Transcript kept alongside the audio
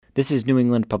This is New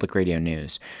England Public Radio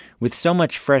News. With so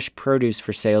much fresh produce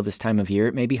for sale this time of year,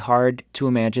 it may be hard to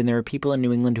imagine there are people in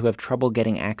New England who have trouble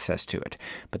getting access to it.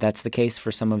 But that's the case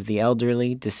for some of the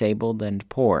elderly, disabled, and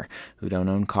poor who don't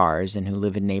own cars and who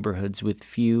live in neighborhoods with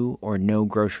few or no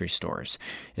grocery stores.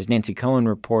 As Nancy Cohen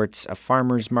reports, a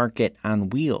farmer's market on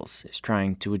wheels is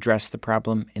trying to address the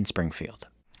problem in Springfield.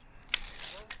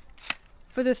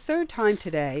 For the third time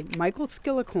today, Michael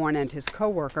Skillicorn and his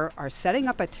co-worker are setting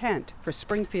up a tent for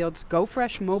Springfield's Go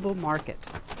Fresh mobile market.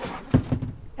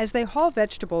 As they haul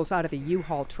vegetables out of a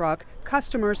U-Haul truck,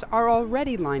 customers are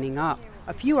already lining up.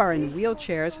 A few are in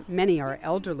wheelchairs, many are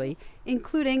elderly,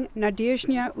 including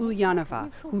Nadezhda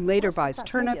Ulyanova, who later buys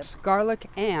turnips, garlic,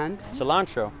 and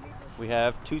cilantro. We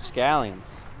have 2 scallions.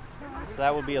 So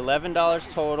that will be $11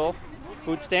 total.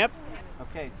 Food stamp?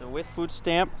 Okay, so with food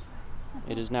stamp,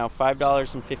 it is now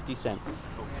 $5.50.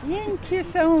 Thank you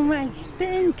so much.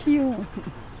 Thank you.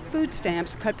 Food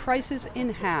stamps cut prices in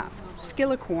half.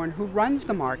 Skillicorn, who runs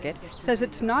the market, says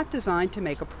it's not designed to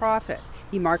make a profit.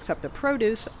 He marks up the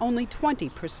produce only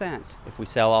 20%. If we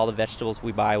sell all the vegetables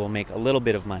we buy, we'll make a little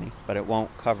bit of money, but it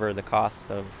won't cover the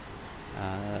cost of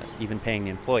even paying the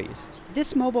employees.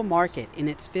 This mobile market, in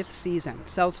its 5th season,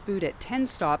 sells food at 10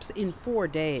 stops in 4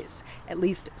 days. At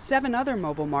least 7 other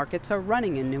mobile markets are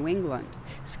running in New England.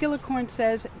 Skillicorn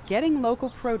says getting local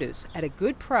produce at a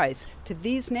good price to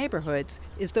these neighborhoods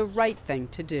is the right thing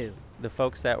to do. The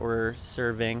folks that we're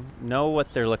serving know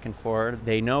what they're looking for.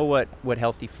 They know what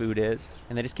healthy food is,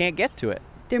 and they just can't get to it.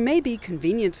 There may be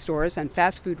convenience stores and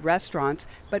fast food restaurants,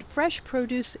 but fresh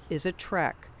produce is a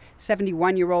trek.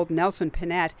 71-year-old Nelson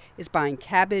Pinette is buying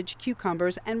cabbage,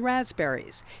 cucumbers, and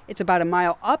raspberries. It's about a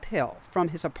mile uphill from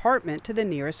his apartment to the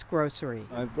nearest grocery.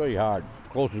 It's very hard.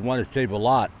 Closest one is Save a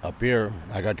Lot up here.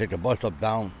 I got to take a bus up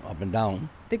and down.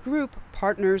 The group,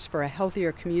 Partners for a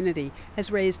Healthier Community,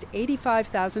 has raised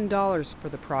 $85,000 for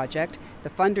the project. The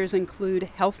funders include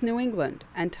Health New England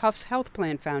and Tufts Health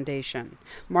Plan Foundation.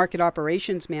 Market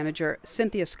Operations Manager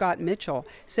Cynthia Scott Mitchell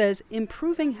says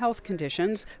improving health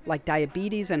conditions like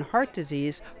diabetes and heart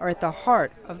disease are at the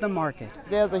heart of the market.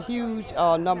 There's a huge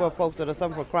number of folks that are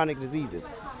suffering from chronic diseases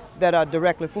that are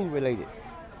directly food related.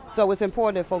 So it's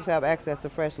important that folks have access to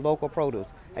fresh local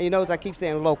produce. And you notice I keep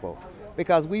saying local,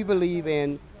 because we believe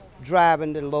in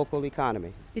driving the local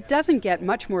economy. It doesn't get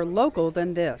much more local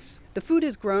than this. The food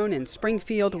is grown in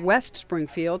Springfield, West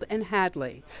Springfield, and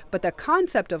Hadley. But the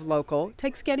concept of local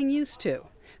takes getting used to.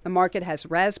 The market has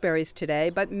raspberries today,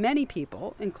 but many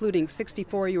people, including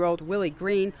 64-year-old Willie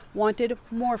Green, wanted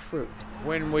more fruit.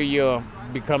 When will you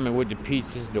be coming with the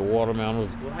peaches, the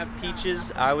watermelons? We'll have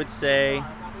peaches, I would say,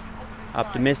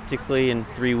 optimistically in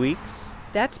 3 weeks.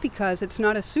 That's because it's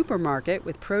not a supermarket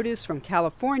with produce from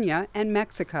California and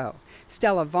Mexico.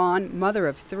 Stella Vaughn, mother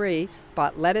of 3,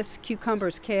 bought lettuce,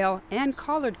 cucumbers, kale, and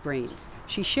collard greens.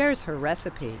 She shares her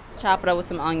recipe. Chop it up with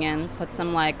some onions, put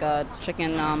some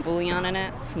chicken bouillon in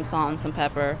it, some salt and some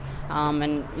pepper,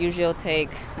 and usually it'll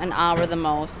take an hour the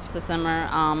most to simmer.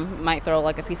 Might throw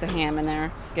a piece of ham in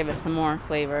there, give it some more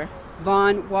flavor.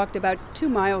 Vaughn walked about 2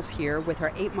 miles here with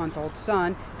her 8-month-old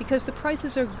son because the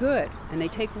prices are good and they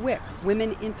take WIC,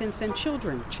 Women, Infants, and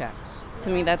Children checks.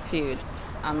 To me, that's huge.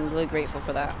 I'm really grateful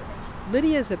for that.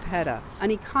 Lydia Zepeda,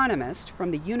 an economist from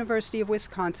the University of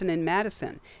Wisconsin in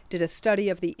Madison, did a study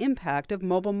of the impact of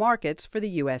mobile markets for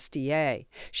the USDA.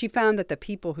 She found that the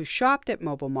people who shopped at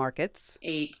mobile markets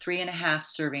ate 3.5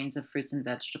 servings of fruits and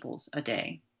vegetables a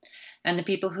day. And the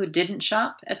people who didn't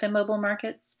shop at the mobile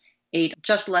markets ate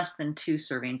just less than 2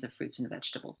 servings of fruits and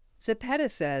vegetables. Zepeda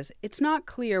says it's not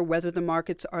clear whether the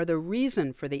markets are the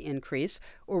reason for the increase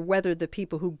or whether the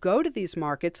people who go to these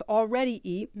markets already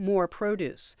eat more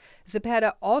produce.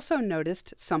 Zepeda also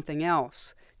noticed something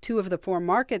else. 2 of the 4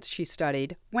 markets she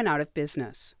studied went out of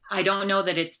business. I don't know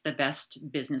that it's the best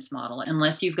business model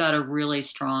unless you've got a really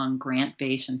strong grant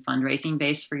base and fundraising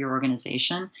base for your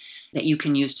organization that you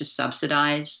can use to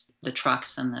subsidize the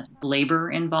trucks and the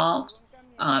labor involved.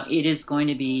 It is going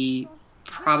to be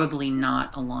probably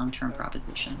not a long-term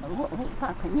proposition.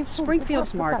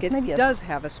 Springfield's market does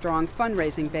have a strong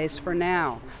fundraising base for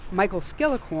now. Michael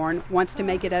Skillicorn wants to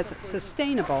make it as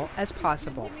sustainable as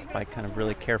possible. By kind of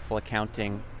really careful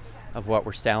accounting of what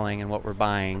we're selling and what we're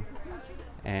buying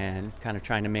and kind of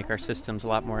trying to make our systems a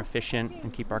lot more efficient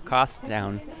and keep our costs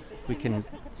down, we can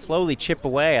slowly chip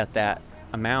away at that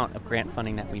amount of grant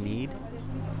funding that we need.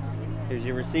 Here's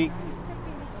your receipt.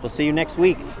 We'll see you next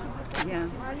week. Yeah.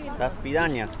 До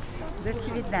свидания. До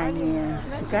свидания.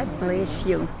 God bless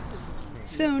you.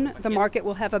 Soon, the market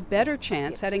will have a better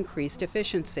chance at increased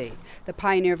efficiency. The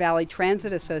Pioneer Valley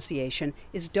Transit Association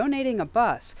is donating a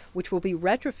bus, which will be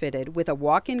retrofitted with a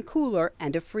walk-in cooler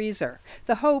and a freezer.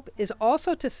 The hope is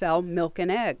also to sell milk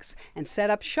and eggs and set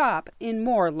up shop in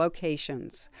more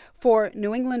locations. For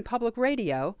New England Public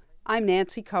Radio, I'm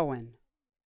Nancy Cohen.